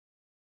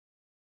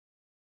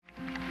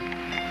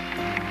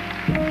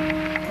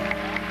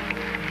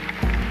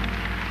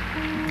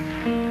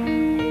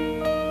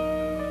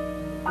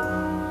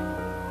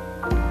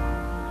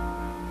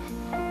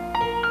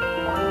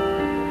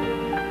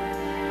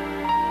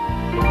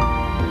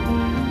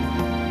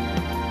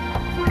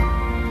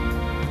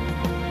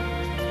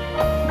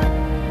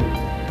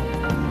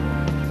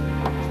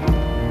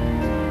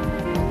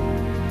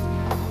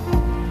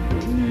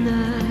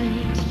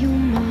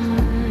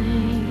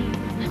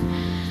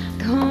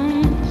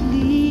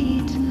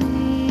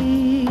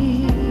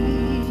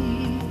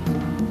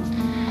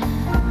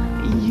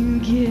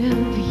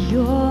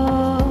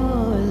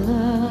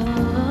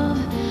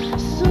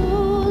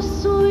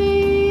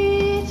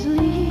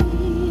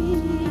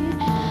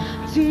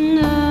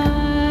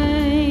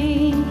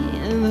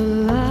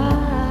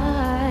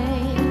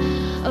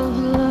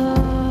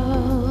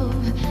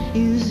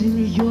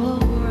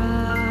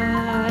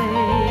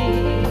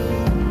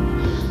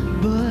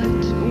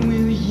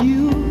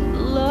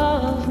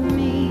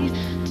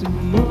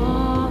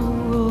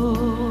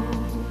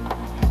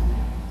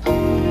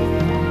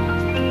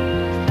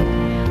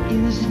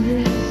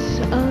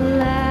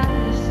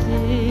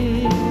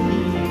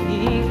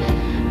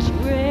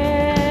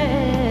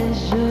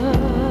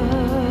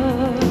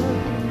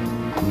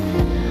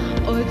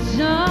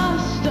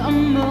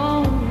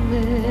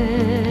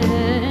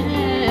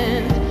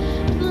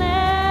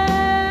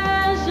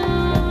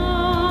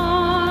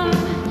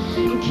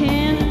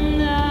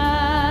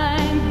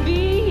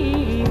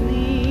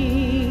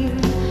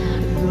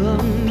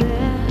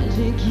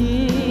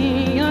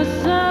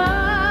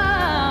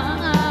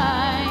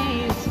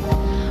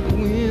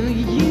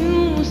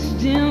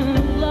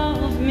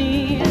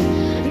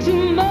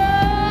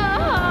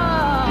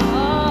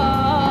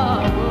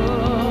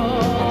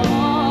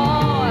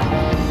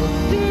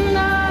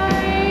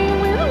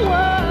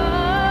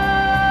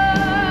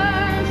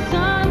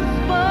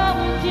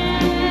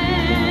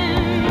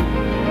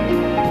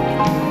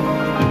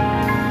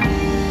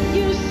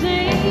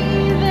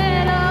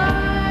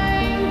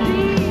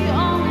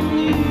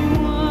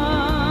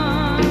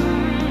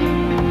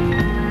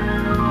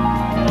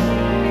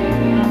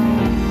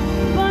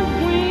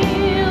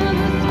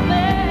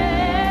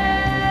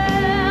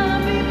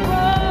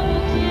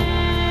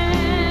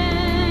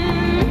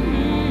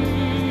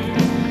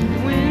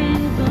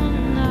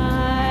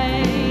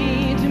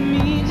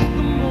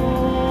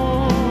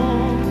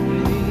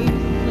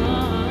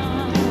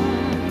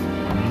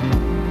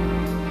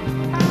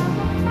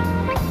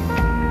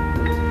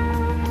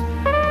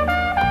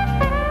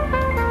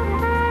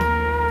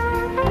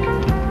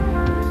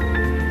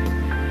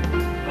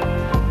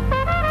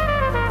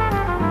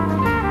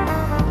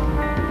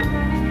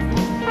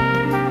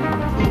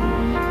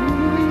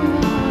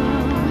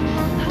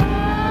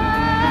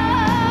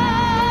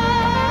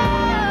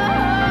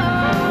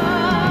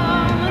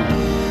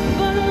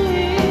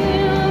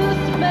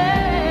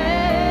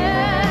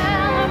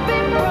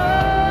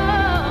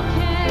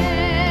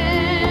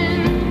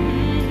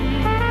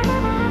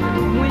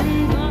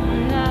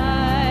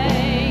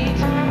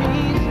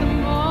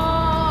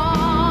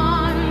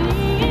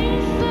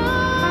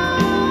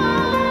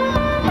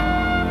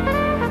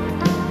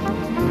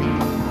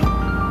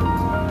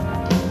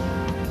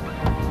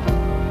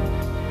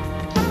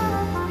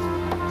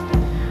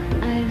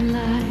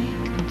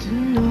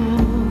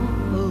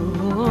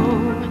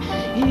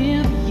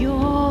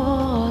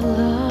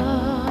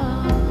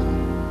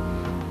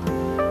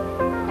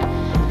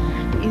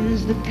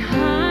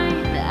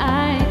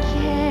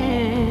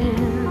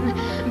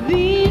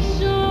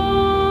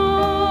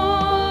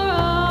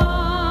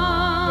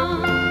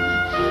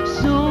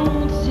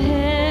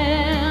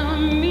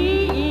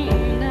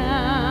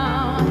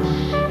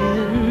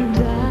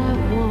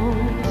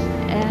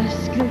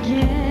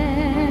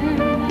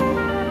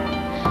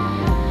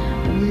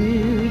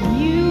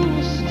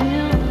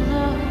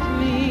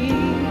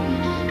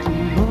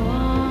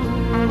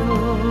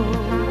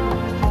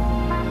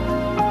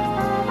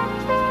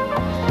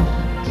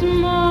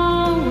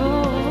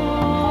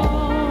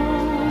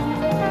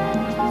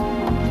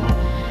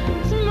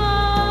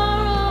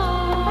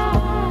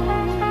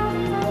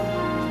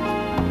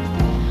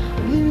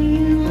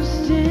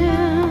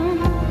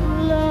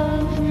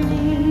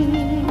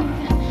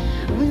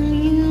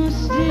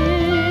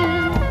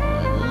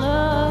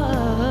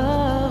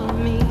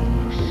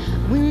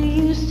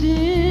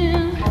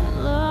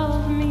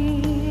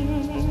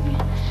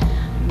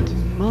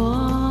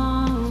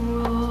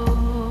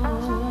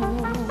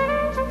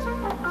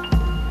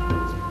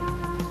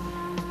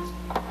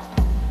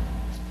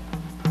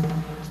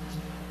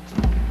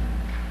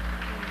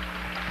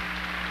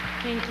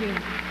Thank you.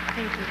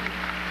 Thank you.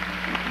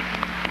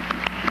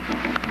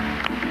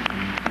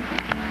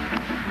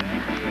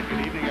 Thank you, and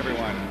good evening,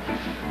 everyone.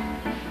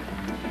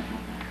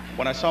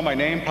 When I saw my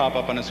name pop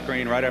up on the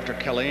screen right after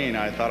Kelleen,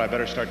 I thought I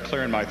better start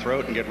clearing my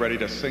throat and get ready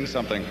to sing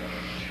something.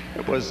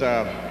 It was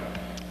a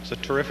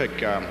terrific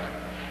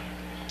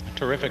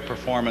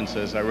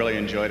performances. I really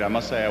enjoyed it. I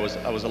must say I was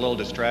a little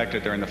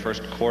distracted during the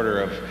first quarter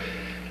of,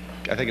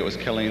 I think it was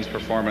Kelleen's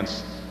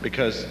performance,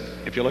 because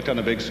if you looked on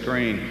the big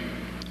screen,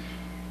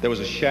 there was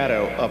a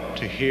shadow up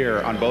to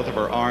here on both of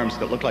her arms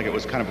that looked like it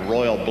was kind of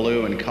royal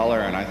blue in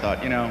color, and I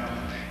thought, you know,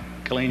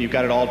 Kelleen, you've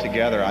got it all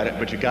together,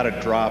 but you got to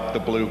drop the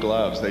blue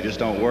gloves. They just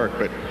don't work.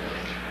 But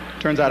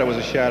turns out it was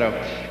a shadow.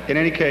 In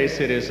any case,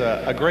 it is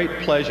a great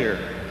pleasure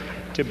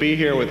to be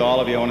here with all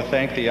of you. I want to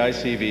thank the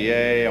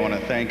ICVA. I want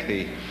to thank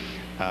the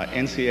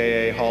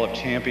NCAA Hall of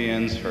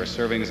Champions for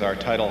serving as our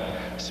title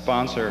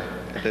sponsor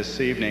this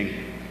evening.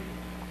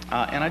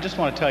 And I just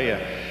want to tell you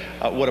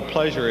what a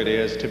pleasure it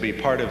is to be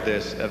part of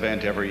this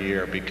event every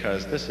year,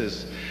 because this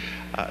is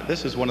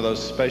one of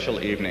those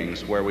special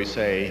evenings where we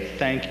say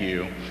thank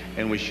you,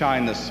 and we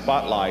shine the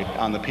spotlight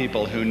on the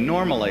people who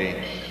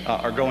normally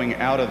are going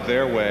out of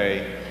their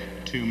way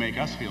to make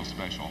us feel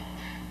special.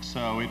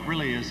 So it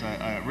really is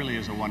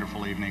a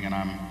wonderful evening, and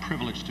I'm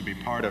privileged to be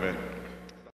part of it.